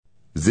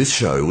This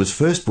show was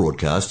first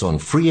broadcast on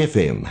Free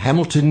FM,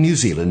 Hamilton, New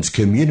Zealand's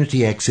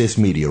community access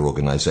media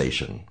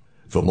organisation.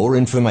 For more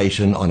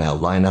information on our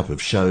lineup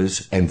of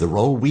shows and the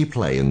role we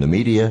play in the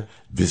media,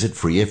 visit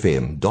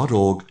freefm.org.nz.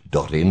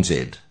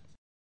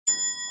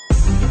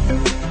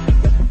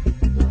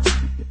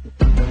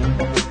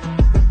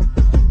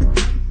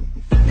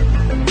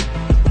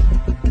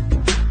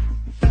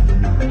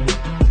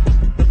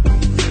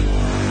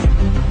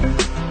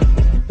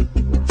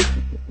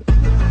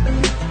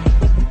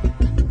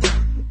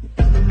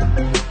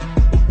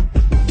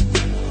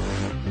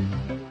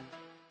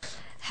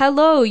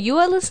 Hello, you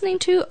are listening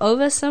to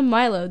Over Some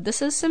Milo.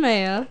 This is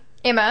Samaya.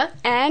 Emma.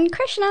 And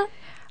Krishna.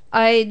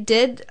 I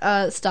did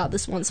start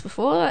this once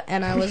before,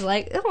 and I was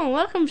like, oh,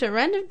 welcome to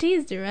Random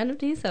Teas,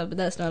 but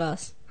that's not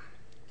us.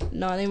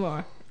 Not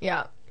anymore.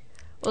 Yeah.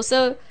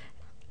 Also,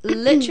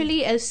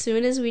 literally as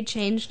soon as we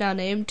changed our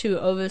name to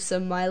Over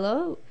Some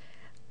Milo,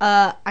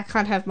 I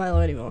can't have Milo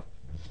anymore.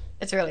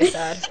 It's really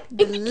sad.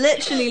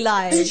 Literally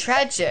lying. It's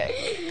tragic.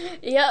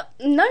 Yep.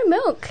 No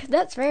milk.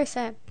 That's very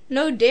sad.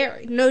 No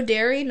dairy,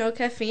 no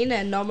caffeine,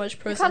 and not much You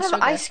processed can't have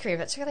sugar. ice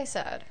cream. It's really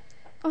sad.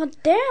 Oh,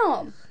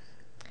 damn.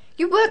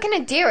 You work in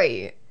a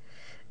dairy.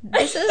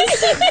 This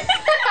is...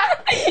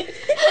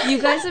 You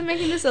guys are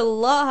making this a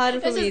lot harder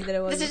for me than it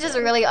was. This is just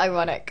really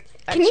ironic,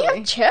 Can actually. you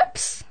have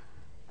chips?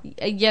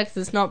 Yeah, 'cause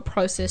it's not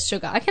processed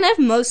sugar. I can have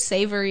most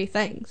savory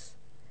things.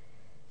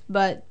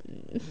 But...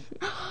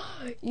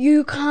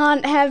 You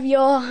can't have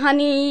your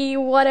honey,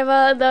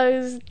 whatever,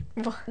 those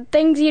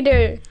things you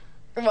do.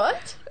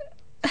 What?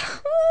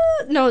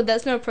 no,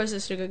 that's not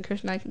processed sugar,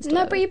 Krishna. I can still No,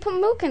 have but it. you put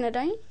milk in it,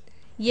 don't you?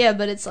 Yeah,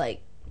 but it's like...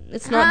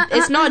 It's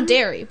not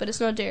dairy, but it's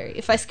not dairy.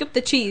 If I skip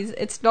the cheese,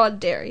 it's not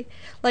dairy.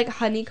 Like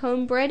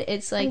honeycomb bread,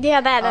 it's like... Yeah,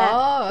 that.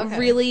 Oh, okay.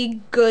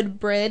 really good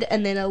bread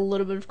and then a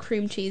little bit of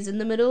cream cheese in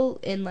the middle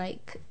in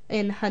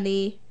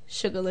honey,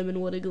 sugar,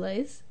 lemon, water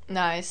glaze.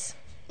 Nice.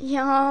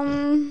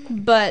 Yum.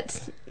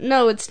 But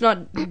no, it's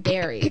not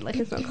dairy. Like,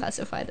 it's not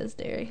classified as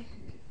dairy.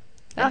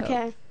 I hope.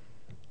 Okay.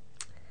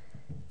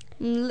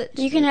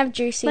 Literally. You can have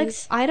juices. Like,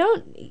 I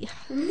don't...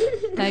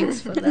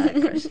 Thanks for that,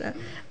 Krishna.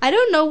 I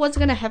don't know what's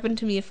going to happen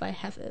to me if I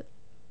have it.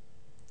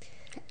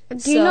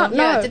 Do you not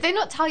know? Yeah, did they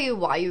not tell you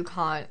why you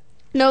can't?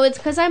 No, it's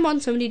because I'm on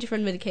so many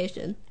different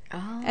medication.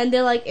 Oh. And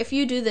they're like, if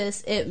you do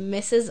this, it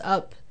messes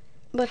up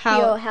With how...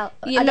 your health,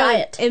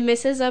 diet. It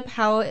messes up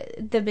how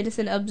the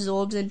medicine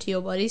absorbs into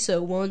your body, so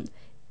it won't...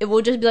 It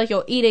will just be like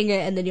you're eating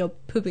it and then you're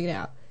pooping it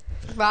out.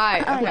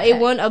 Right. Oh, Okay. It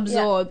won't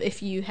absorb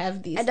if you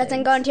have these It doesn't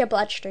things. go into your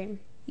bloodstream.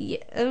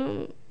 Yeah,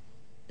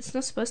 it's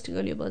not supposed to go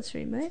in your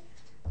bloodstream, mate.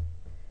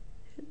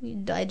 You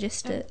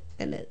digest it,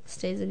 and it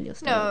stays in your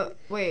stomach.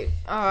 No, wait.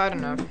 Oh, I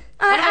don't know.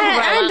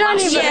 I don't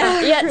even...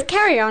 Yeah,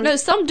 carry on. No,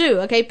 some do,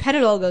 okay?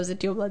 Panadol goes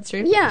into your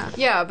bloodstream. Yeah.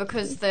 Yeah,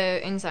 because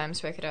the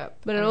enzymes break it up.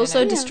 But it And also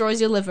then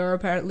destroys your liver,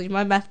 apparently.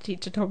 My math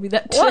teacher told me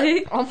that What?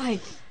 today. Oh my...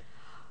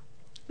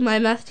 My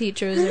math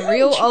teacher is a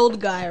real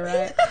old guy,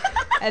 right?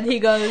 And he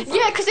goes...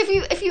 Yeah, because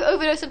if you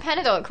overdose on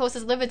Panadol, it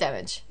causes liver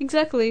damage.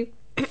 Exactly.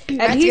 I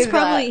And he's do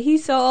probably... that.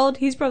 He's so old,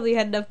 he's probably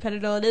had enough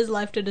Panadol in his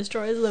life to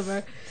destroy his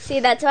liver. See,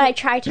 that's why I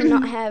try to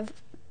not have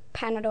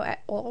Panadol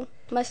at all,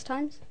 most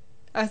times.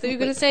 I thought you were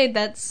going to say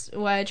that's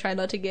why I try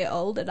not to get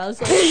old, and I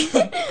was like...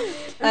 Good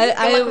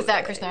luck with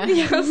that, Krishna.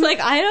 I was like,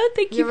 I don't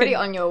think You're you already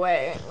can... on your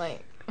way. Like,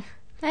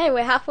 Hey,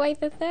 we're halfway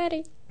to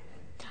 30.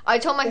 I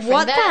told my friend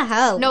What that. the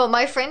hell? No,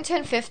 my friend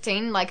turned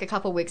 15 like a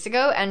couple weeks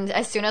ago, and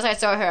as soon as I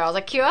saw her, I was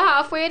like, "You're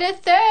halfway to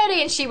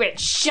 30," and she went,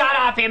 "Shut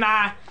up, Emma!"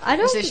 I And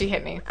don't... so she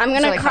hit me. I'm It's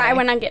gonna really cry funny.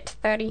 when I get to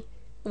 30.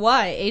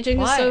 Why? Aging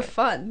is Why? so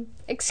fun.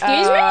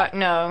 Excuse me?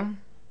 No.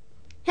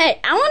 Hey,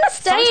 I want to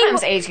stay...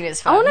 Sometimes aging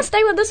is fun. I want to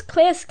stay with this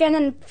clear skin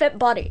and fit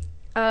body.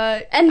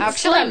 And Actually,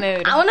 slim.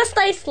 mood. I want to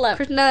stay slim.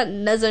 Krishna,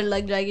 nazar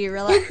lag jayegi,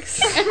 relax.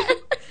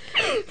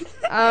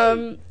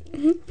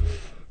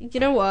 You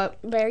know what?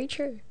 Very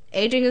true.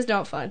 Aging is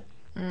not fun.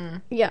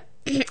 Yeah.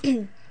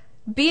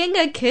 Being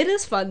a kid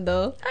is fun,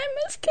 though. I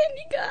miss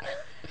kindergarten.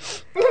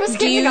 It was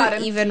Do you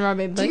kindergarten. even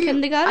remember I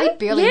kindergarten?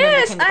 barely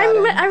Yes, remember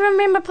kindergarten. I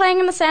remember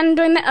playing in the sand and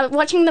doing that,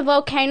 watching the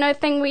volcano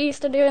thing we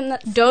used to do in the...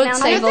 Don't down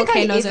say I don't think I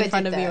volcanoes ever in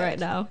front of did me that. right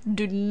now.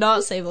 Do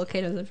not say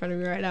volcanoes in front of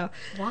me right now.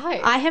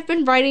 Why? I have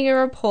been writing a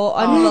report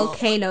on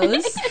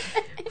volcanoes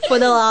for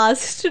the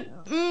last...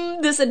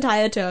 this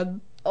entire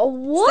term.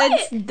 What?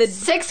 Since the...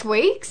 6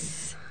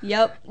 weeks?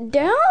 Yep.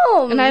 Damn.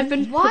 And I've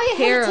been Why has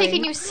preparing. it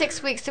taken you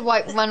 6 weeks to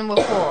write one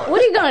report?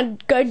 What are you gonna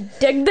go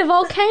dig the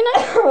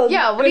volcano?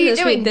 Yeah, what are you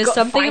Goodness me, doing? there's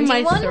something in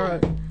my finding one?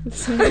 throat. There's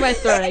something in my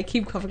throat. I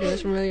keep coughing.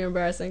 It's really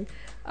embarrassing.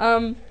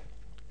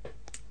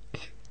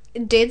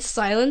 Dead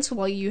silence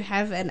while you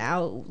have an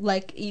hour,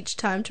 like, each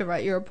time to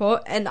write your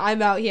report, and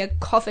I'm out here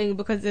coughing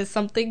because there's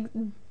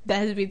something that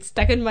has been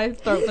stuck in my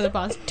throat for the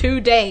past 2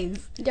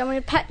 days. Do you want me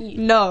to pet you?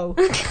 No.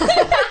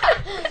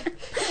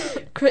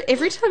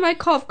 Every time I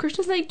cough,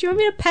 Krishna's like, "Do you want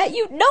me to pet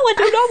you?" No, I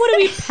do not want to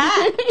be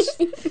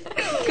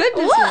pet.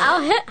 Goodness What? me.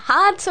 I'll hit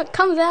hard so it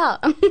comes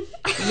out.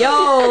 Yo.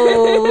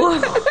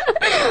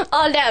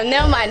 Oh, damn.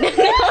 Never mind. Never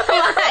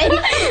mind.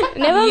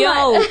 Never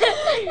Yo. mind.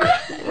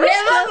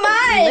 Never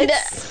mind.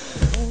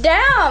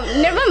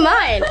 Damn, never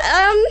mind.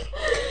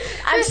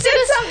 I've said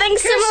something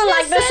similar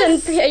like this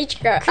in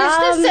Page Girl.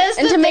 Krishna says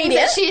the things Intermediate.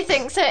 that she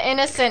thinks are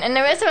innocent, and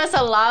the rest of us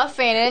are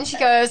laughing, and she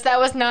goes, that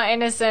was not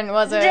innocent,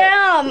 was it?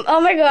 Damn. Oh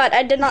my god,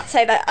 I did not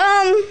say that.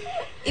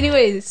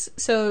 Anyways,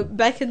 so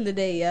back in the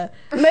day, yeah.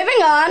 Moving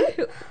on.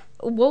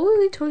 What were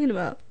we talking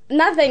about?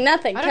 Nothing. I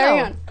don't Carry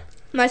know. on.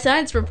 My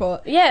science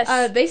report.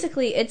 Yes.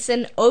 Basically, it's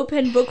an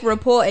open book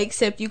report,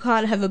 except you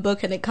can't have a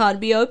book and it can't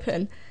be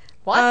open.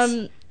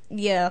 What?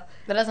 Yeah.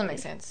 That doesn't make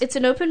sense. It's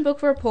an open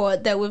book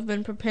report that we've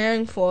been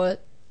preparing for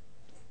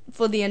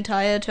the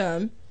entire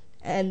term.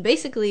 And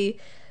basically,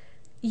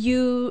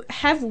 you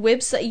find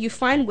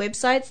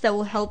websites that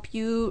will help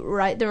you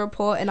write the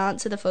report and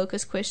answer the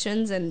focus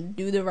questions and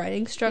do the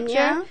writing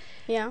structure.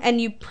 Yeah.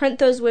 And you print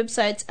those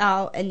websites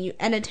out and you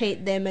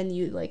annotate them and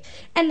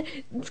and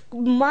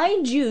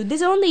mind you,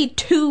 there's only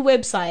 2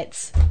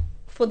 websites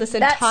for this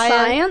That's entire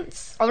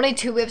science. Only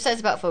 2 websites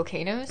about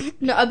volcanoes?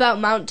 no,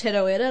 about Mount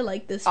Teroeda,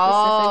 like this specific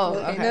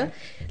volcano. okay.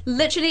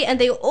 Literally, and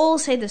they all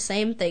say the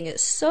same thing.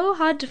 It's so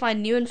hard to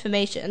find new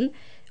information.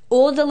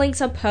 All the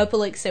links are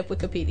purple except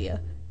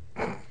Wikipedia.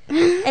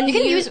 And You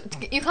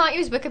can't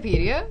use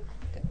Wikipedia?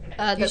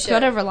 that's should.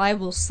 not a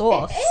reliable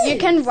source. You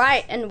can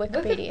write in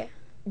Wikipedia.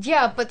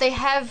 Yeah, but they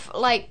have,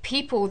 like,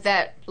 people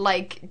that,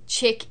 like,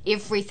 check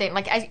everything.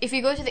 Like, if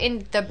you go to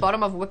the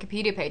bottom of a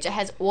Wikipedia page, it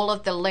has all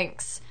of the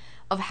links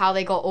of how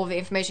they got all the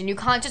information. You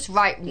can't just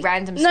write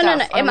random stuff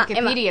on Emma, a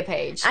Wikipedia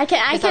page. I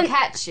can they'll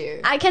catch you.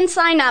 I can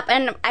sign up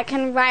and I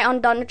can write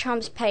on Donald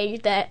Trump's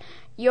page that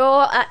you're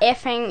a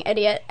effing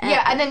idiot.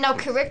 Yeah, and then they'll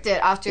correct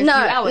it after a No,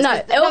 few hours. no,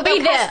 it'll be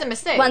they'll catch there the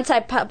mistake. once I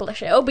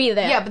publish it. It'll be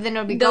there. Yeah, but then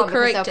it'll be They'll gone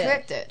because they'll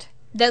correct correct it.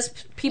 That's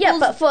people. Yeah,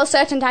 but for a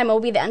certain time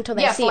it'll be there until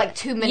they Yeah, see for like it.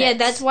 2 minutes. Yeah,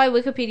 that's why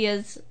Wikipedia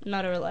is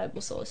not a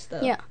reliable source,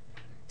 though. Yeah.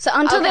 So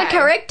until they Okay.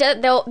 correct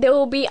it, there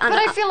will be But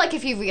I feel like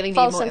if you really need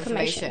false more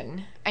information.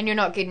 information and you're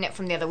not getting it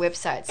from the other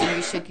websites, then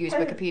you should use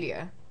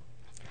Wikipedia.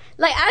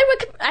 like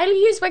I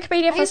use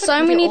Wikipedia for use so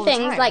Wikipedia many all the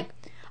things, time. like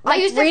I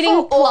use reading it for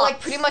all, plots.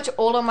 like pretty much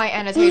all of my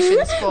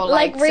annotations for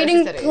like social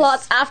reading studies.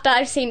 plots after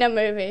I've seen a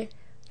movie.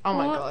 Oh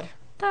my What? god.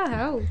 What the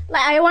hell?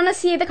 Like I want to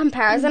see the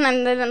comparison,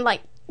 and then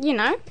like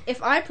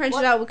If I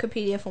printed out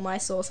Wikipedia for my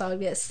source, I would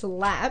get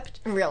slapped.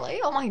 Really?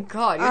 Oh my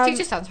god. Your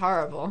teacher sounds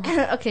horrible.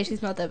 Okay,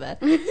 she's not that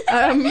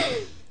bad.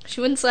 She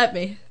wouldn't slap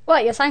me.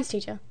 What, your science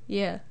teacher?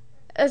 Yeah.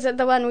 Is it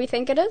the one we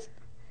think it is?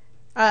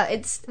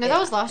 It's No, that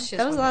was last year.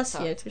 that was last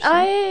year.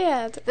 Oh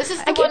yeah. This is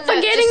the I keep one that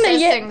forgetting just the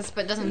says year. things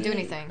but doesn't do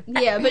anything.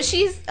 Yeah, but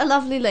she's a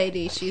lovely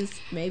lady. She's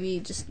maybe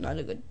just not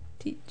a good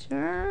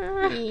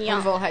teacher. Yeah.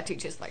 We've all had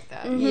teachers like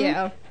that.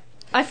 Yeah.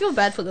 I feel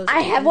bad for those.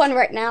 I have kids. one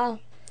right now.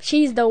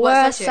 She's the What's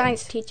that worst shit?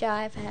 science teacher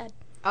I've had.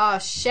 Oh,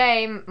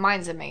 shame.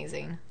 Mine's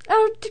amazing.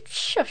 Oh,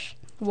 shush.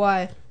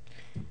 Why?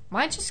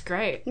 Mine's just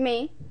great.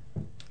 Me.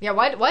 Yeah,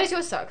 why does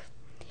yours suck?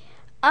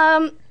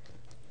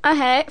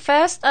 Okay,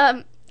 first, I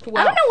don't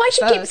know why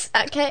she keeps,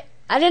 okay,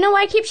 I don't know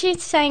why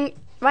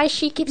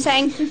she keeps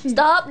saying,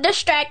 stop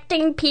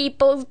distracting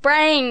people's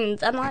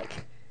brains. I'm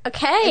like,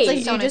 okay. It's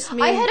like So you just I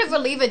mean- had a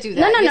reliever do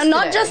that. No,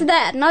 not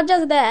yesterday.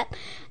 just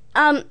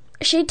that.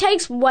 She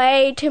takes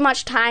way too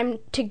much time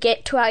to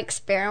get to our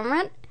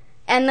experiment.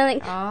 And then,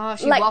 Oh,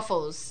 she like,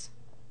 waffles.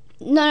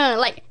 no,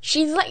 like,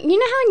 she's like, you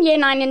know how in year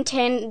 9 and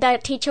 10, the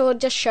teacher will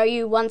just show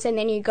you once and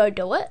then you go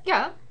do it?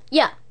 Yeah.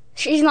 Yeah.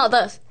 She's not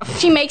this.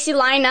 She makes you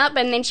line up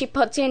and then she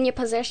puts you in your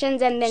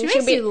positions and then She she'll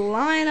makes be you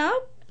line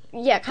up.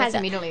 yeah, That's kind of.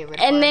 immediately a red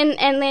And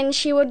flag. then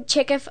she would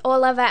check if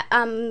all of our,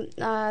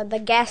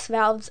 the gas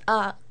valves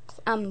are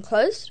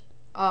closed.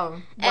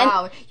 Oh,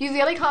 wow. You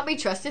really can't be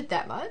trusted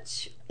that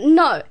much?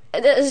 No,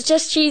 it's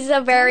just she's a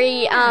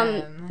very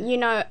Damn.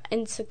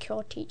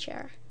 insecure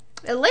teacher.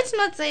 Let's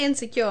not say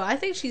insecure. I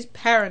think she's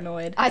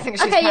paranoid. I think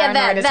she's Okay, yeah,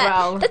 paranoid as that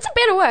well. that's a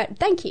better word.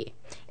 Thank you.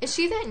 Is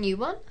she that new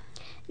one?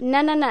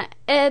 No.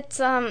 It's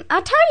I'll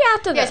tell you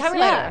after Yeah, this. tell me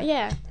yeah, later.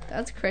 yeah,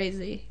 That's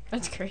crazy.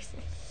 That's crazy.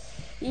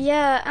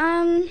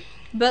 yeah.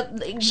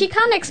 But She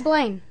can't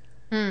explain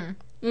Hmm.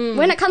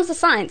 when it comes to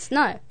science.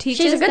 No,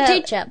 she's a good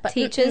teacher, but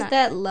teachers no.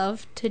 that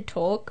love to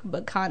talk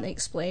but can't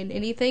explain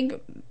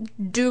anything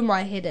do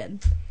my head in.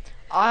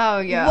 Oh,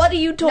 yeah. What are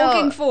you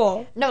talking No.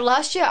 for? No,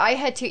 last year I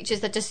had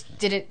teachers that just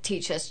didn't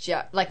teach us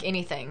like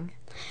anything.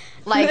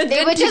 Like they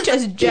Didn't were teach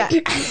just us jack.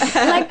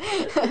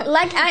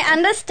 Like I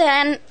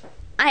understand,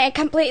 I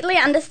completely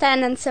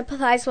understand and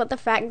sympathize with the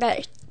fact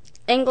that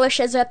English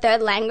is a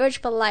third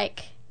language, but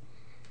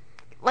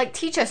like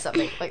teach us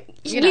something. Like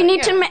you, know,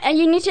 need yeah. to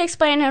you need to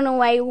explain it in a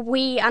way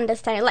we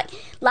understand it. Like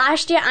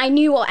last year, I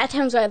knew what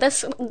atoms were.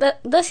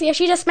 This year,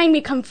 she just made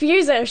me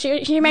confuse it.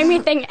 She made me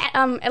think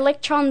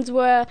electrons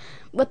were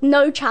with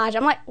no charge.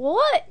 I'm like,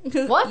 what?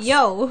 What?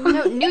 Yo.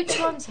 No,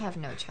 neutrons have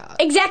no charge.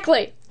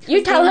 Exactly.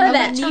 You tell her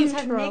that. Neutrons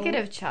have Neutral.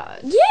 negative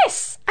charge.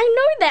 Yes, I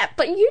know that,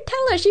 but you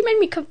tell her. She made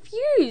me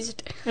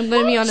confused. I'm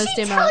gonna be How honest,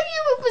 did she Emma. tell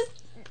you it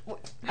was?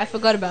 I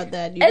forgot about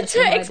that. You It's just her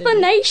reminded me.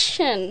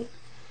 explanation.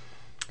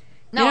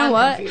 No, You know I'm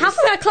what? confused. Half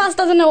of our class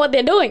doesn't know what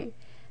they're doing.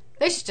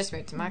 They should just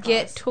move to my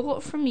Get class.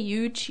 taught from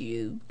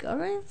YouTube,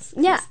 guys.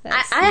 Yeah,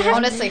 That's- I have.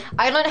 Honestly,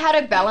 I learned how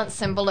to balance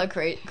symbol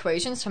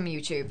equations from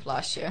YouTube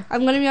last year.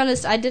 I'm gonna be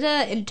honest. I did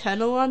an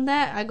internal on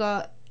that. I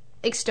got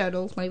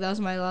external. Like that was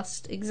my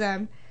last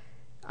exam.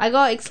 I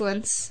got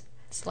excellence,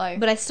 Slow.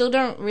 but I still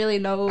don't really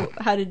know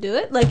how to do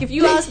it. Like if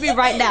you ask me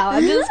right now,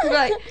 I'm just gonna be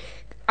like,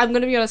 I'm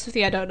gonna be honest with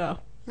you. I don't know.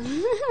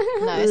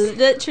 Nice.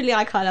 Literally,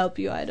 I can't help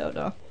you. I don't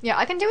know. Yeah,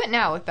 I can do it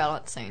now with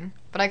balancing,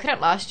 but I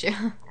couldn't last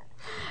year.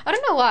 I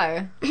don't know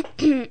why.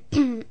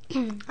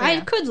 I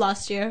Yeah. could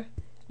last year,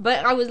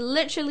 but I was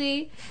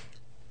literally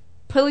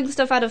pulling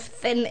stuff out of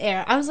thin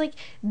air. I was like,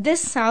 this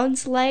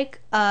sounds like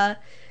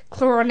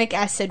chloronic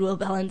acid will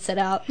balance it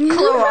out.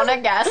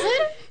 Chloronic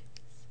acid?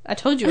 I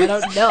told you I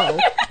don't know.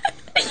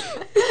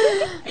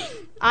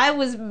 I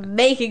was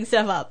making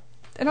stuff up.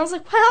 And I was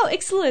like, wow,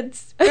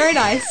 excellent. Very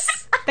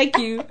nice. Thank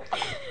you.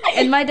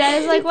 And my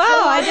dad is like, wow,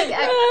 I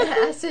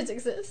didn't... acids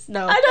exist.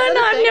 No. I don't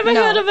know. I've never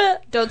No. heard of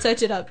it. Don't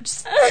search it up.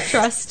 Just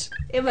trust.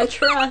 In my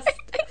trust.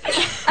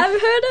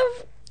 I've heard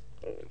of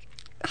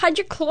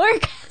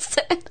hydrochloric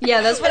acid.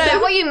 Yeah, that's Is what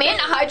that what you meant?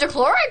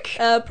 Hydrochloric?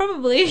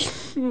 Probably.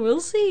 We'll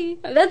see.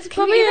 That's Can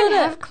probably we even it.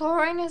 have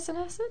chlorine as an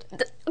acid?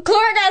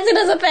 Chloric acid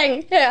is a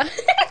thing. Yeah.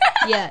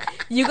 Yeah.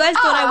 You guys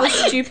thought I was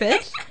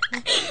stupid,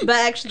 but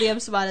actually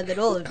I'm smarter than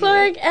all of you.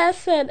 Chloric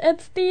acid.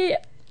 It's the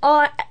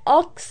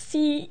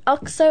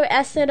oxo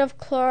acid of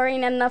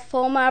chlorine and the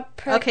former.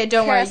 Okay,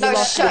 don't worry, you No,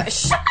 lost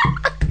shush.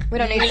 We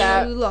don't need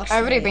that. You lost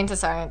I've already me. been to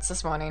science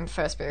this morning,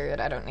 first period.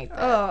 I don't need that.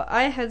 Oh,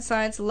 I had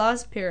science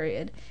last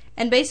period.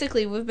 And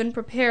basically, we've been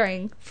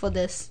preparing for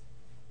this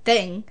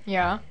thing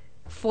Yeah.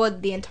 for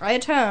the entire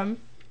term,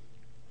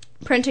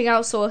 printing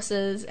out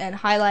sources and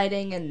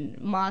highlighting and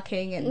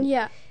marking and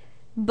Yeah.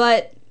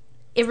 but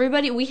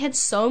we had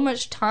so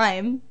much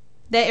time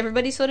that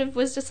everybody sort of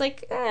was just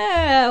like,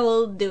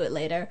 we'll do it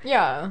later.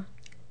 Yeah.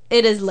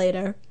 It is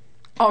later.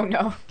 Oh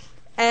no.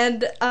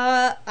 And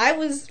I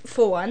was,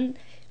 for one,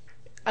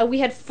 we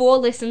had 4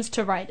 lessons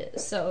to write it.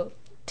 So,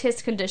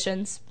 test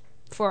conditions,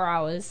 4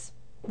 hours,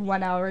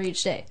 1 hour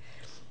each day.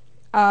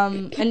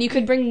 And you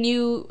could bring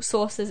new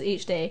sources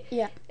each day.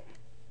 Yeah.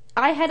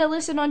 I had a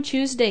lesson on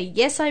Tuesday.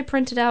 Yes, I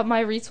printed out my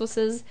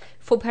resources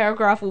for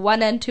paragraph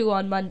 1 and 2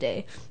 on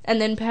Monday. And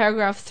then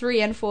paragraph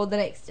 3 and 4 the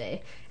next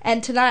day.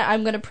 And tonight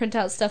I'm going to print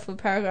out stuff for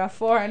paragraph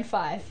 4 and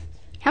 5.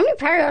 How many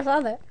paragraphs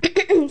are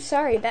there?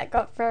 Sorry, that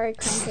got very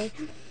crazy.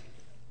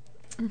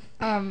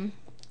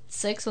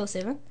 6 or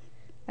 7.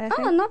 I think.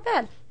 Oh, not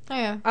bad. Oh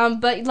yeah.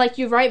 But like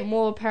you write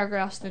more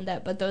paragraphs than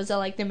that, but those are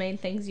like the main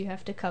things you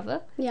have to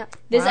cover. Yeah.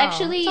 There's Wow,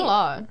 actually that's a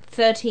lot.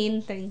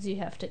 13 things you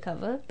have to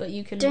cover, but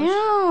you can Damn.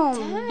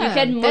 You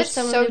can mush That's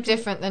some of so them-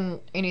 different than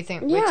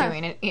anything Yeah. we're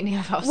doing in any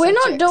of our We're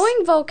not subjects.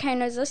 doing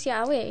volcanoes this year,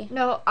 are we?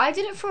 No, I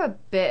did it for a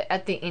bit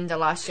at the end of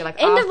last year,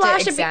 like End after of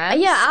last year,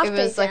 exams. yeah, after it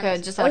was like exams.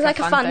 a just it was like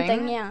a fun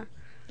thing. Yeah.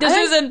 This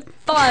isn't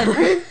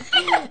fun.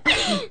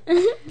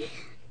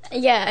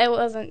 Yeah, it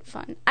wasn't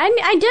fun. I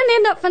didn't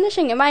end up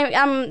finishing it. My They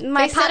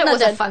said partner it was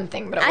did. a fun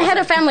thing, but it I had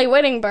a wasn't. family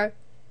wedding, bro.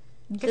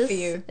 This for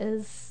you.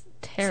 is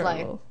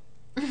terrible.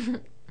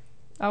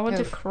 I want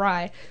to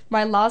cry.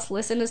 My last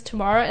lesson is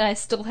tomorrow, and I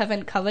still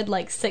haven't covered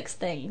like 6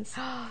 things.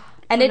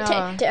 And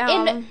no.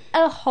 in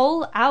a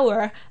whole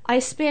hour, I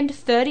spent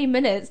 30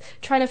 minutes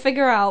trying to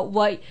figure out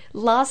what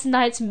last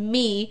night's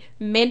me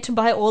meant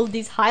by all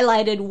these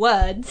highlighted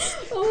words.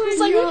 It's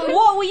like,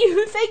 what were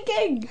you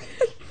thinking?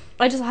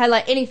 I just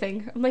highlight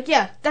anything. I'm like,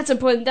 yeah, that's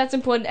important,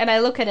 and I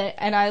look at it,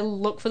 and I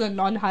look for the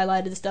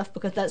non-highlighted stuff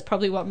because that's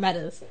probably what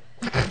matters.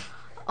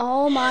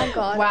 Oh my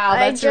god! Wow,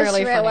 that's I just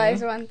really funny.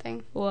 realized one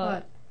thing.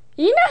 What?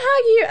 You know how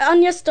you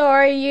on your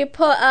story you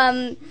put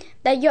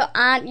that your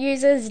aunt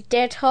uses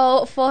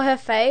Dettol for her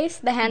face,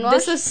 the hand wash.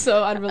 This is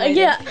so unrelated.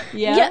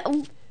 yeah.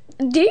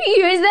 Do you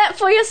use that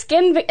for your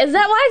skin? Is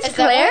that why it's Is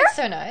that clear? why it's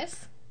so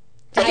nice?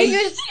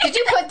 Did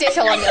you put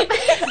Dettol on your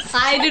face?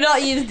 I do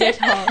not use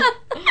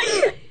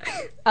Dettol.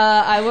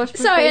 I wash my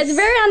Sorry, face. it's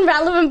very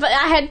irrelevant, but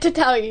I had to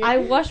tell you. I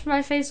wash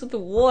my face with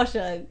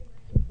water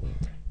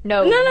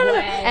No. No.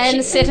 and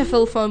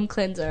Cetaphil foam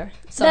cleanser.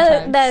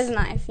 Sometimes. That is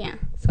nice. Yeah,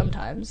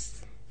 Sometimes.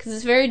 Because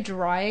it's very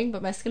drying,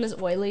 but my skin is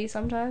oily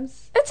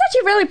sometimes. it's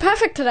actually really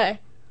perfect today.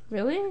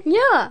 Really?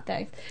 Yeah.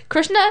 Thanks.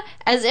 Krishna,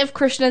 as if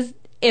Krishna's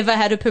ever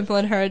had a pimple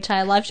in her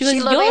entire life. She was She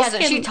literally your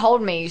hasn't. skin. She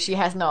told me she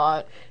has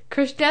not.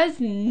 Krishna's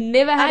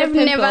never had I've a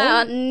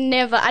pimple.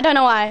 never. I don't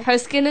know why. Her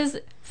skin is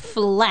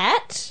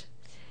flat.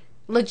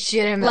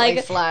 Legitimately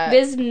Like, flat.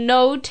 there's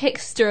no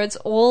texture. It's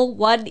all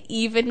one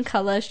even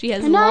color. She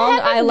has And I long have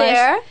it eyelashes.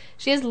 there.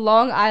 She has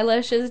long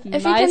eyelashes, If you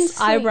can nice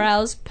see.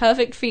 eyebrows,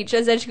 perfect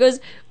features, and she goes,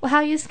 "Wow,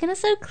 your skin is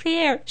so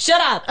clear."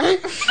 Shut up,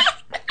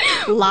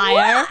 liar.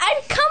 Well,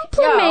 I'm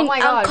Oh my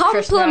God, I'm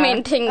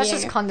complimenting Krishna. That's you.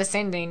 just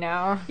condescending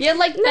now. Yeah,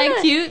 like no,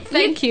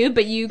 thank you,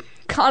 but you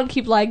can't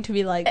keep lying to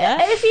me like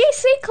that. If you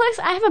see close,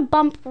 I have a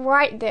bump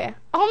right there.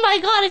 Oh my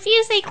god, if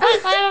you see close,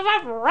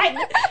 I'm right.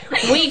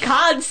 We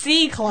can't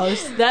see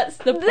close. That's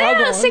the problem.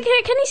 There, so can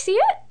you see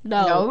it?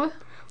 No. No.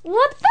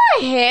 What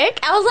the heck?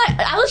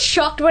 I was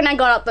shocked when I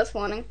got up this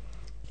morning.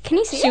 Can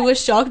you see She it?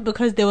 was shocked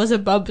because there was a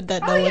bump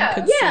that no one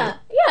could Yeah,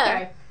 yeah.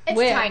 Okay. It's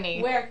see.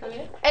 tiny. Where? Come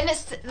here. And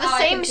it's the I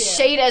same can see it.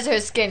 shade as her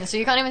skin, so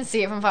you can't even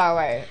see it from far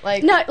away.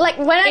 Like, No, like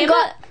when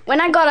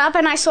I got up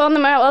and I saw in the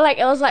mirror, like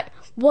it was like,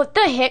 what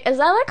the heck? Is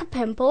that like a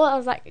pimple? I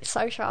was like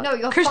so shocked. no,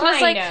 you're Kristen's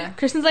fine.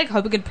 Kristen's like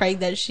hoping and praying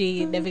that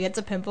she never gets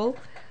a pimple.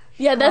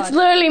 Yeah, that's God.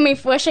 literally me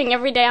wishing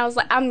every day. I was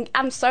like,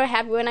 I'm so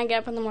happy when I get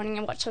up in the morning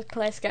and watch the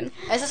clear skin.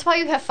 Is this why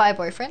you have 5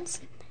 boyfriends?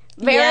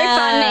 Very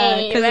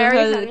funny. Because Very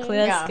of her funny.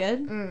 clear Yeah.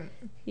 skin. Mm.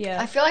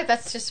 Yeah. I feel like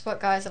that's just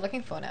what guys are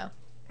looking for now.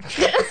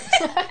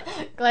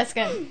 Glass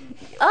skin.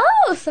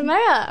 Oh,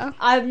 Samara.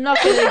 I'm not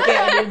gonna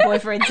get any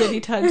boyfriends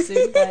anytime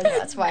soon. Guys.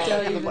 That's why I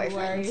don't have a even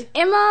boyfriend. worry.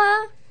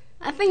 Emma,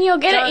 I think you'll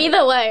get Don't- it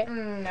either way.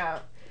 No.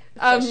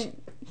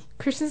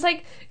 Kristen's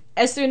like,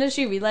 as soon as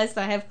she realized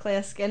I have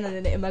clear skin, and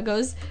then Emma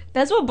goes,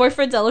 "That's what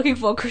boyfriends are looking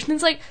for."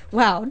 Kristen's like,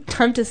 "Wow,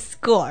 time to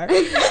score."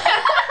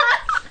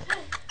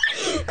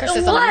 Chris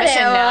is on a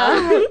mission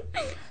now. Whatever.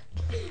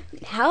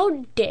 How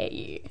dare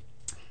you?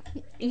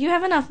 You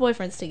have enough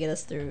boyfriends to get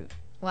us through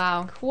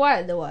Wow.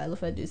 quite a while,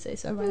 if I do say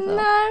so myself.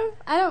 No,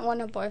 I don't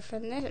want a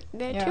boyfriend.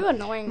 They're Yeah. too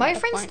annoying. My at this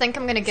friends point. think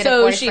I'm gonna get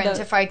So a she boyfriend does-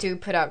 if I do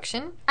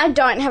production. I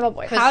don't have a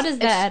boyfriend. How does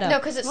that It's- add up? No,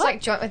 because it's What?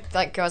 like joint with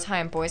like Girls High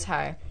and Boys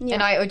High. Yeah.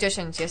 And I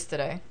auditioned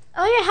yesterday.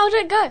 Oh yeah, how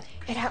did it go?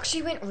 It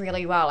actually went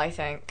really well, I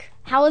think.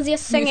 How was your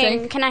singing?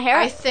 think? Can I hear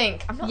I it?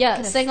 think. I'm not Yeah,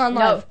 gonna sing s- on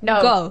live.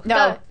 No, Go. no,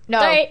 Go. no,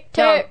 3,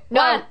 2, no,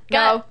 1, no,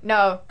 go.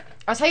 no.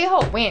 I'll tell you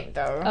how it went,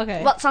 though.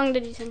 Okay. What song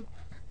did you sing?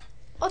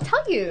 I'll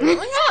tell you. Oh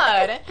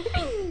my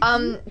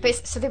god.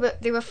 So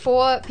there were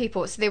 4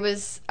 people. So there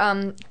was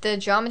the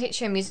drama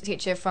teacher and music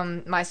teacher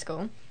from my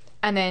school,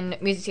 and then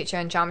music teacher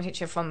and drama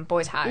teacher from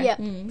Boys High. Yeah.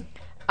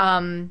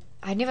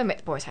 I'd never met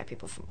the Boys High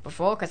people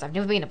before because I've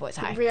never been to Boys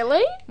High.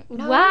 Really?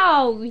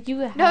 Wow, you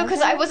have No, because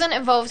I wasn't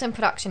involved in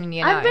production in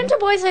year 9. I've been to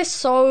Boys High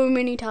so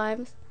many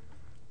times.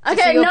 see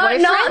Okay, your not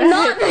boyfriend?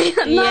 not like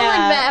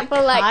that,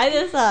 but like kind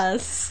of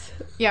us.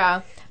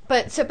 Yeah,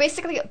 but so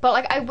basically, but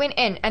like I went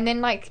in and then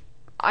like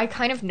I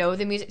kind of know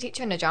the music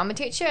teacher and the drama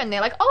teacher, and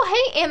they're like,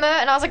 "Oh, hey Emma,"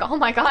 and I was like, "Oh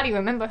my god, you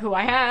remember who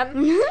I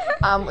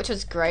am?" Which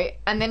was great.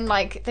 And then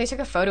like they took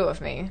a photo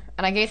of me,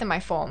 and I gave them my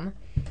form,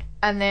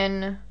 and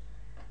then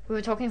we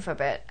were talking for a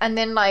bit, and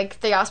then like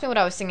they asked me what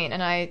I was singing,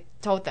 and I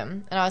told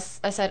them, and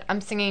I said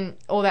I'm singing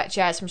All That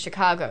Jazz from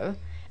Chicago.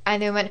 And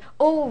they went,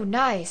 "Oh,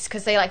 nice,"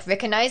 because they like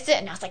recognized it,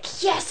 and I was like,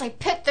 "Yes, I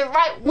picked the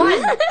right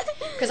one."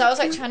 Because I was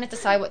like trying to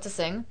decide what to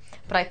sing,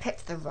 but I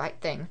picked the right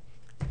thing.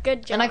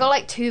 good job. And I got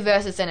like 2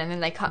 verses in, and then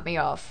they cut me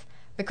off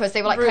because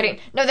they were like Rude. cutting.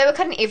 No, they were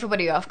cutting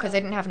everybody off because they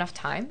didn't have enough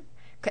time.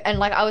 And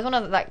like I was one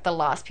of like the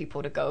last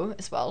people to go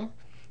as well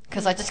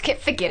because I just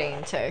kept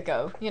forgetting to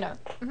go, you know.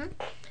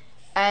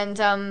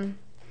 And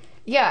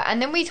yeah,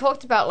 and then we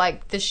talked about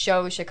like the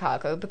show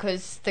Chicago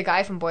because the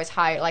guy from Boys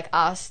High like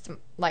asked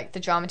like the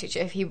drama teacher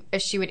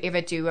if she would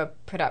ever do a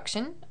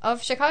production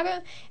of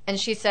Chicago, and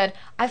she said,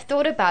 "I've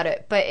thought about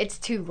it, but it's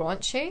too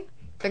raunchy."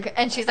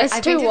 And she's like, It's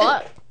 "I've too been to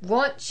what?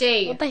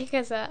 Raunchy, What the heck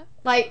is that?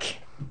 like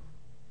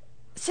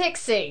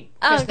sexy."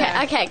 Oh, Kristen.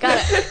 okay, got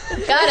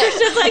it. Got it.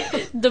 Just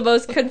like the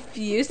most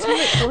confused.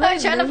 I'm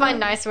trying to find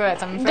nice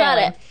words. I'm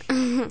Got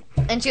failing. it.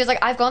 And she was like,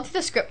 "I've gone through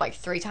the script like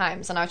 3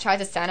 times, and I've tried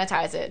to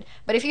sanitize it.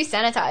 But if you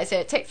sanitize it,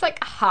 it takes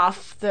like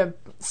half the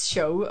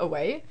show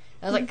away."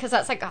 I was like, "Because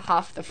that's like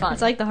half the fun."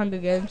 It's like the Hunger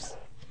Games.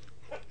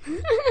 how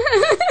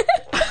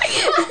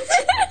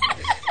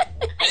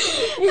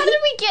did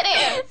we get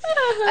it?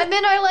 And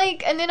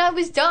then I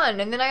was done,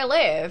 and then I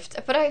left.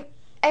 But I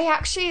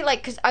actually like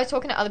because I was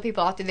talking to other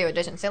people after the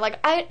auditions. They're like,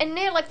 and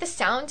they're like the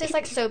sound is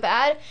like so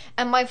bad,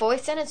 and my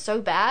voice sounded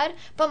so bad,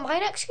 but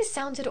mine actually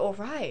sounded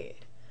alright.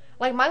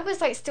 Like mine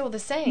was like still the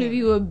same. Maybe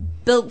you were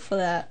built for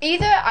that.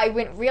 Either I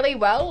went really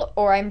well,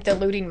 or I'm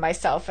deluding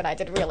myself and I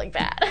did really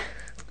bad.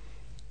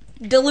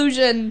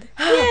 Delusion.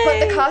 But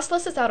the cast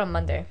list is out on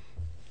Monday,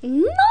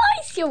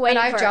 Nice, you're and waiting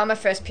I have for drama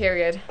first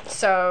period,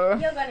 so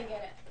it. You're gonna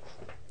get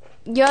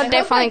it. You're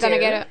definitely gonna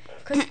get it.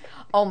 'Cause-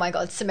 oh my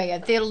god,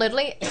 Samaya, they're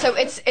literally so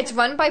it's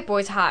run by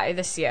Boys High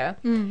this year.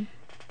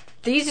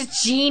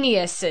 These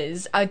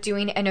geniuses are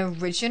doing an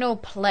original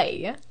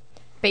play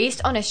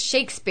based on a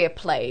Shakespeare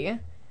play,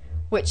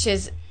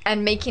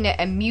 and making it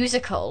a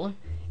musical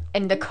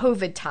in the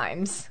COVID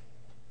times.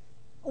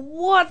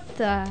 What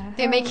the?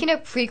 They're making a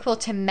prequel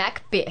to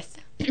Macbeth.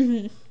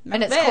 And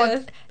it's called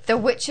Macbeth? The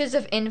Witches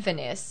of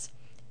Inverness,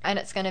 and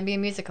it's going to be a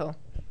musical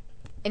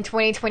in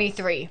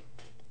 2023,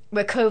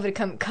 where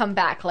COVID come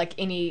back like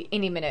any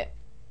minute.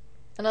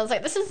 And I was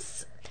like, this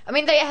is. I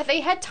mean, they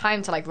had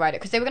time to like write it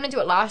because they were going to do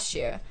it last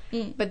year,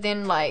 but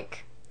then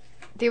like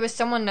there was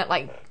someone that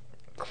like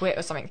quit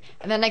or something,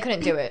 and then they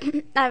couldn't do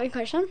it. I have a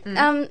question.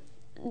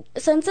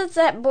 Since it's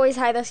at Boys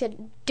High this year,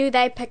 do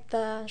they pick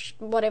the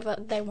whatever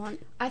they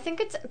want? I think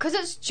it's because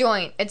it's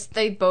joint.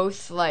 They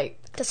both like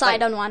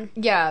Decide like, on one.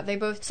 Yeah, they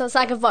both So it's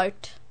like a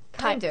vote.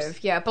 kind types.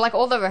 of. Yeah, but like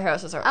all the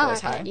rehearsals are at Oh, Boys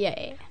okay. High.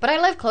 Yeah. But I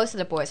live closer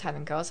to Boys High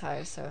than Girls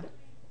High, so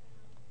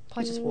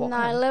I just walk. No,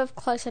 I home. live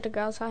closer to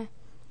Girls High.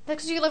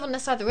 Because you live on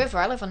this side of the river,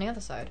 I live on the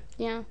other side.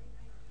 Yeah.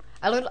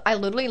 I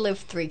literally live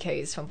 3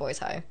 Ks from Boys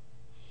High.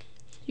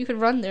 You could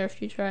run there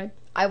if you tried.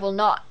 I will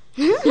not.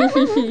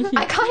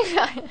 I can't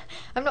even.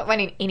 I'm not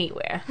running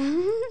anywhere.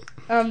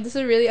 This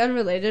is really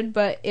unrelated,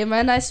 but Emma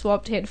and I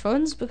swapped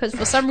headphones because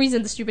for some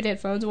reason the stupid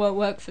headphones won't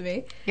work for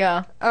me.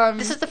 Yeah. Um,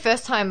 This is the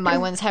first time my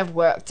ones have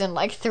worked in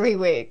like 3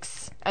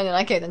 weeks. And then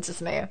I gave them to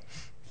Samaya.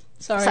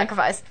 sorry.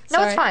 Sacrifice. No,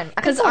 Sorry. it's fine.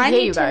 I can 'Cause still I hear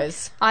need you to-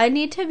 guys. I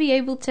need to be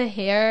able to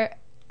hear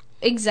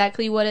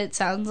exactly what it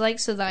sounds like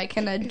so that I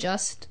can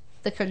adjust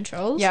the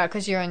controls. Yeah,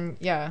 because you're at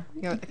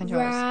the controls.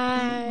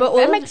 Right. But all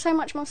that of- makes so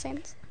much more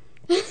sense.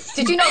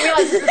 Did you not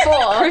realize this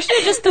before? Krishna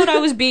just thought I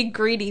was being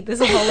greedy this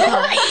whole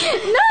time.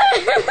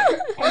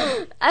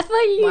 I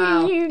thought you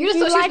Wow. you, You just you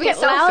thought she was like being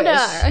it louder.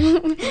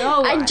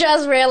 No, I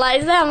just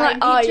realized that. I'm I like,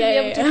 need oh to yeah,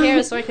 be able to yeah.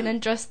 hear so I can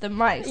adjust the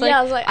mics. Yeah,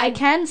 I was like, I I-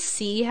 can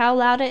see how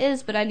loud it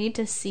is, but I need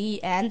to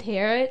see and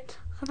hear it.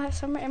 Oh,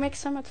 it makes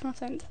so much more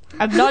sense.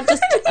 I'm not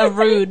just a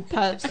rude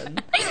person.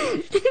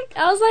 I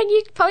was like,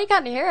 you probably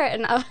can't hear it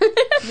enough.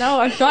 No,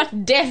 I'm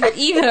not deaf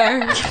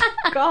either.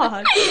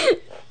 God.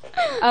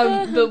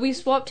 But we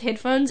swapped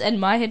headphones, and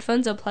my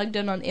headphones are plugged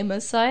in on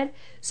Emma's side,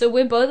 so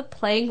we're both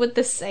playing with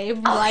the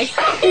same we're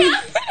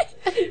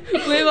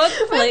both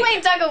We're playing.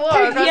 playing tug of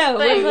war across Yeah, the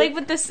we're thing. playing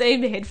with the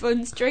same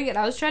headphone string, and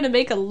I was trying to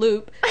make a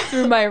loop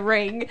through my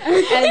ring,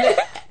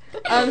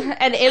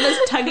 and Emma's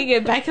tugging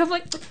it back. I'm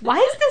like, why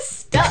is this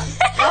stuck?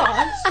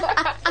 Gosh.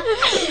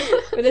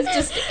 But it's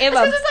just Emma.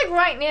 Because it's like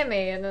right near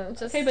me, and it's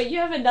just. Okay, but you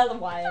have another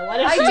wire. Why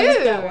don't I you use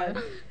that do.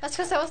 one? That's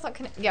because I was not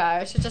connected. Yeah,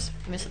 I should just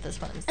miss this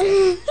one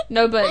instead.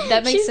 No, but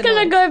that makes She's it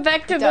gonna annoying. go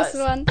back to It this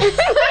does. one.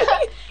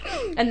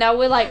 And now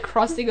we're like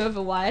crossing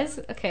over wires.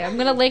 Okay, I'm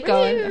gonna let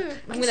go. Woo.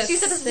 I'm gonna She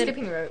said it's a sit-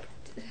 skipping rope.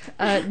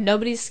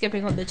 Nobody's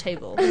skipping on the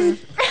table.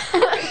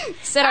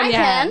 Sit on I your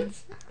can.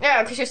 hands.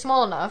 Yeah, because you're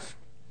small enough.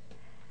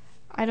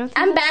 I don't. Think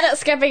I'm that's- bad at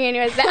skipping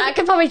anyways. I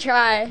could probably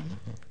try.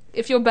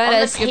 If you're bad On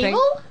at the skipping,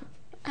 table?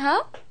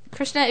 Huh?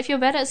 Krishna, if you're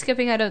bad at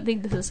skipping, I don't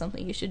think this is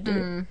something you should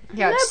do.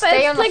 Yeah, No, but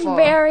stay on it's the like floor.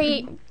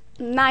 very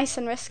nice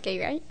and risky,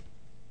 right?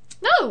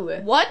 No!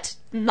 What?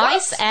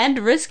 Nice and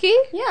risky?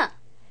 Yeah.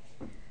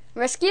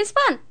 Risky is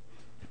fun.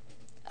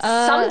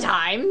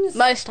 Sometimes.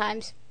 Most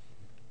times.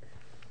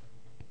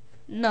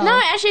 No.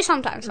 No, actually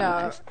sometimes.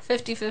 No.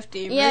 Sometimes. 50-50. Yeah, risk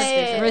yeah,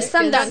 is- yeah. risk is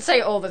Sometimes. Don't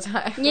say all the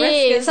time. Yeah, risk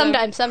yeah, yeah, is a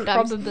sometimes.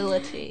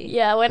 probability.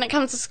 Yeah, when it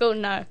comes to school,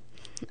 no.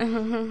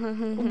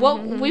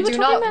 What we were Do talking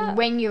not about?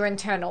 wing your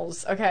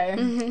internals, okay?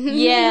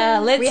 Yeah,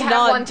 let's We have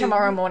not one do-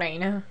 tomorrow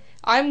morning.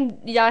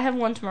 I have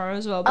one tomorrow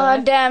as well. But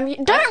Oh damn! Don't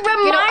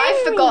remind You know,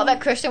 I me. forgot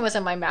that Christian was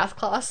in my math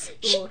class.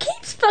 She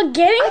keeps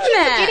forgetting I keep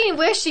that. forgetting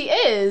where she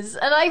is,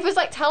 and I was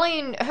like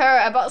telling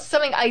her about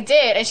something I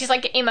did, and she's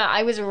like, "Emma,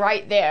 I was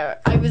right there.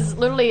 I was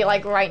literally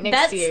like right next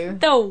that's to you."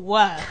 the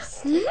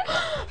worst.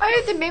 I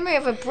have the memory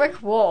of a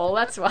brick wall.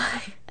 That's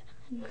why.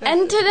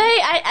 And today,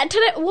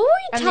 what were you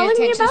And the telling me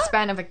attention about?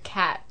 span of a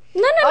cat.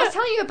 No, I was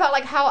telling you about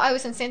like how I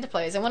was in Santa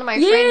Plays, and one of my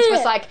friends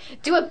was like,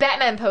 "Do a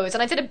Batman pose,"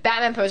 and I did a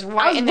Batman pose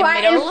right I was in the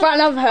right middle in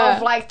front of her.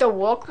 of like the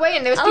walkway,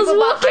 and there was I was people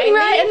walking behind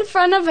right me. in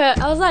front of her.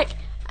 I was like,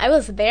 I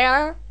was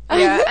there.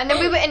 Yeah, and then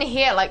we were in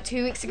here like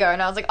 2 weeks ago,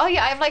 and I was like, "Oh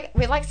yeah,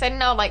 we're like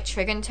setting our like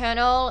trig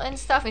internal and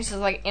stuff," and she's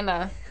like,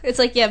 "Emma, It's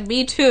like, yeah,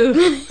 me too.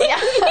 yeah,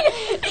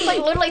 it's like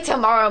literally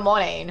tomorrow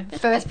morning,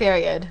 first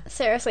period."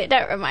 Seriously,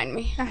 don't remind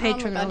me. I hate Oh my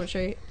God.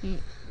 trigonometry.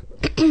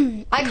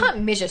 I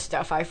can't measure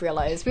stuff. I've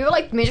realized we were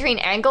like measuring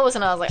angles,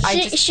 and I was like, I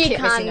just She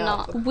kept messing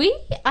up. cannot.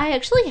 I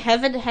actually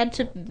haven't had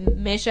to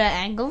measure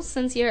angles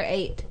since year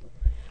 8.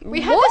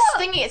 We have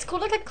this thingy. It's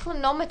called like a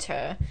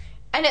clinometer,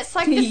 and it's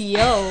like this.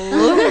 Yo.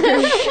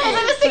 And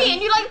then this thingy,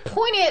 and you like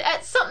point it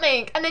at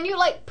something, and then you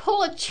like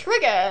pull a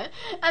trigger,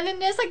 and then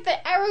there's like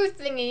the arrow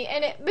thingy,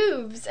 and it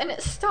moves, and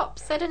it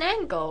stops at an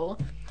angle.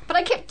 But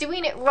I kept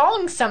doing it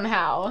wrong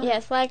somehow. Yeah,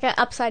 it's like an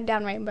upside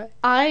down rainbow.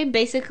 I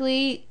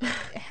basically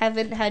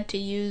haven't had to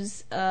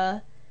use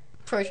a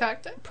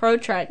Protractor.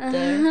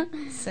 protractor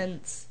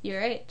since year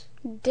 8.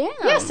 Damn.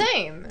 Yeah,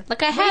 same.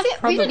 Like, I We have did- we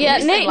probably... didn't Yeah,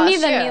 use them last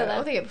neither, year, neither.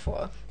 or the year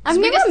before. I've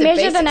We never just did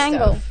measured an basic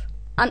angle.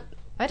 stuff.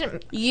 I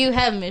didn't. You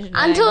have measured an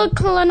Until a angle.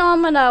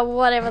 clinometer,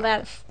 whatever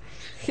that.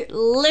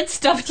 Let's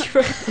stop you.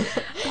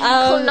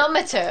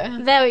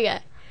 Clinometer. There we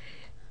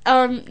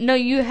go. No,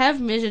 you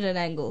have measured an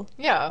angle.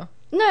 Yeah.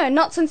 No,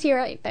 not since year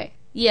 8 though.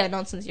 Yeah,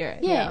 not since year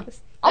 8. Yeah. That's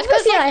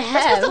Obviously, I That's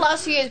because have. the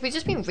last few years we've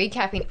just been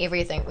recapping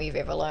everything we've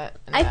ever learnt.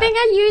 in I that. think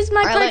I used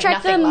my I learnt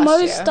protractor nothing last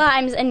most year.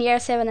 times in year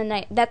 7 and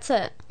 8. That's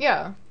it.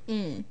 Yeah.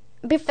 Mm.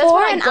 That's Before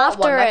when I and got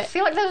after one. Like, I it.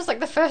 feel like that was like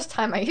the first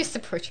time I used the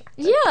protractor.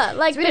 Yeah,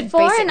 like we did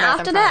before basic and math in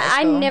after that,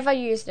 I primary school. never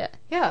used it.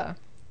 Yeah.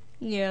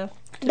 Yeah. to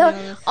The- be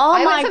honest. oh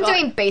I my went from god.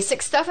 doing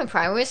basic stuff in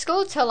primary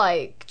school to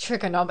like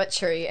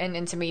trigonometry and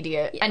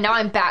intermediate, and now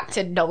I'm back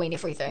to knowing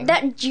everything.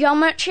 That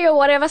geometry or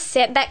whatever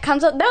set that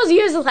comes up, that was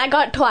useless. I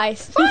got it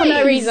twice for no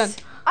Nice. reason.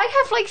 I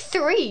have like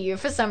 3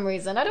 for some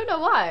reason. I don't know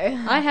why.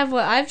 I have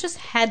one. I've just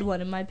had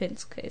one in my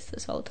pencil case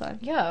this whole time.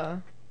 Yeah.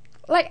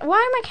 Like, why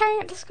am I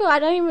carrying it to school? I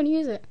don't even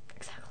use it.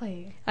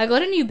 Exactly. I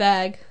got a new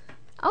bag.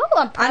 Oh,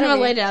 I'm proud of you.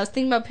 Unrelated. I was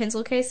thinking about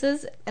pencil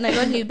cases, and I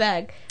got a new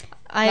bag.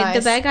 The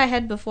Nice. bag I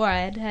had before,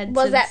 I had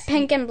Was since, that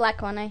pink and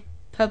black one, eh?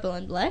 Purple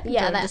and black?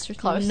 Yeah, No that's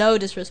close. No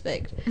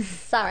disrespect.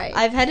 Sorry.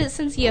 I've had it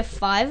since year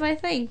 5, I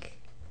think.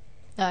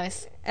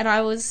 Nice. And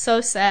I was so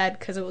sad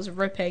because it was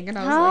ripping, and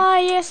I was like,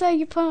 Oh, yeah, so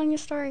you put on your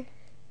story.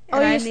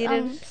 and I yes,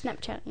 needed,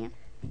 Snapchat, yeah.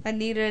 I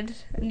needed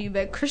a new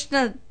bag.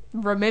 Krishna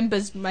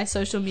remembers my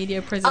social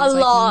media presence A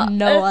like lot.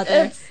 no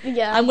other.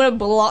 Yeah. I'm gonna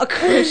block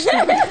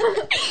Krishna.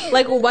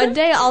 Like one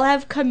day I'll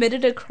have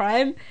committed a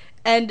crime,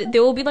 and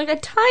there will be like a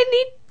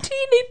tiny,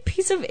 teeny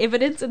piece of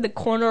evidence in the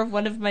corner of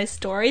one of my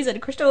stories,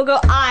 and Krishna will go,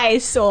 "I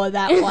saw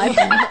that one."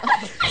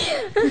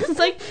 It's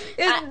like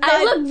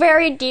I look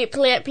very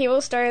deeply at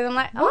people's stories. I'm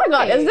like, oh my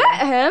god, is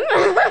that him?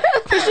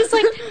 Krishna's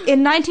like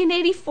in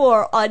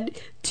 1984 on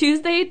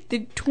Tuesday,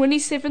 the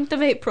 27th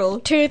of April,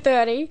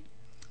 2:30.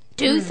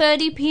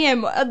 2:30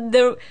 p.m.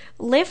 The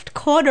left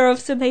corner of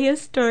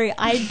Samea's story,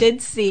 I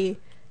did see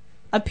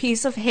a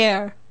piece of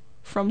hair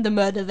from the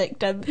murder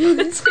victim.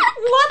 It's like,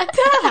 what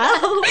the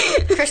hell?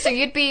 Krista,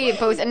 you'd be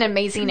both an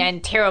amazing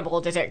and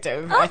terrible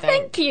detective, Oh, I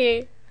think. thank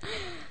you.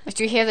 Did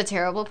you hear the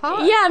terrible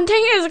part? Yeah, I'm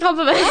taking it as a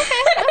compliment.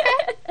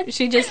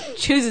 She just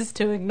chooses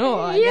to ignore.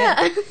 I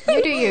Yeah.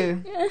 You do you.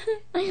 guess.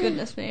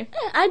 Goodness me.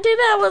 I do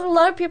that with a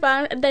lot of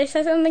people. They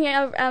say something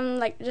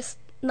like just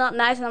not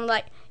nice, and I'm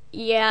like,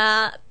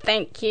 yeah,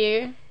 thank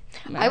you.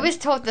 I was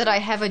told that I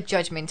have a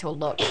judgmental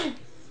look.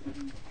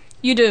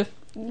 You do.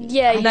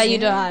 Yeah, No, you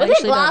don't. I With your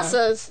actually don't know.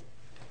 glasses.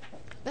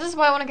 This is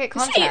why I want to get See,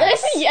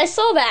 contacts. I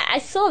saw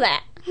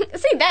that.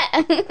 See that?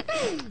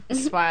 This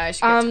is why I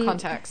should get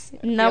contacts.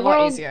 It'd be Now a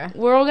lot easier.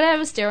 we're all gonna have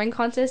a staring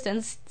contest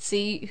and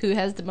see who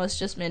has the most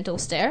judgmental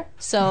stare.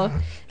 So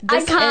I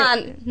this-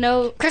 can't.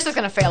 no. Krista's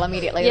gonna fail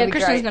immediately. Yeah, It'll be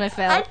Krishna's great. gonna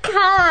fail. I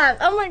can't.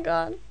 Oh my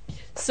god.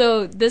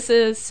 So this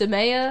is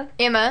Samaya.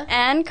 Emma,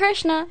 And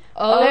Krishna.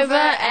 Over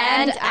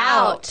and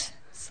out.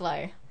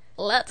 Slay.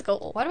 Let's go.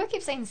 Why do I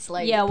keep saying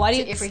slay? Yeah, why do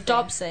to you everything?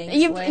 stop saying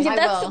You, slay?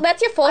 will.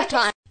 that's your fourth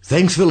time.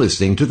 Thanks for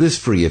listening to this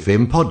Free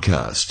FM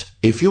podcast.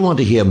 If you want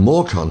to hear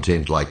more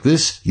content like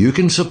this, you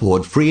can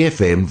support Free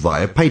FM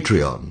via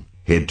Patreon.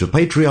 Head to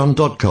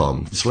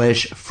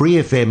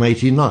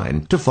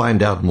patreon.com/freefm89 to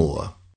find out more.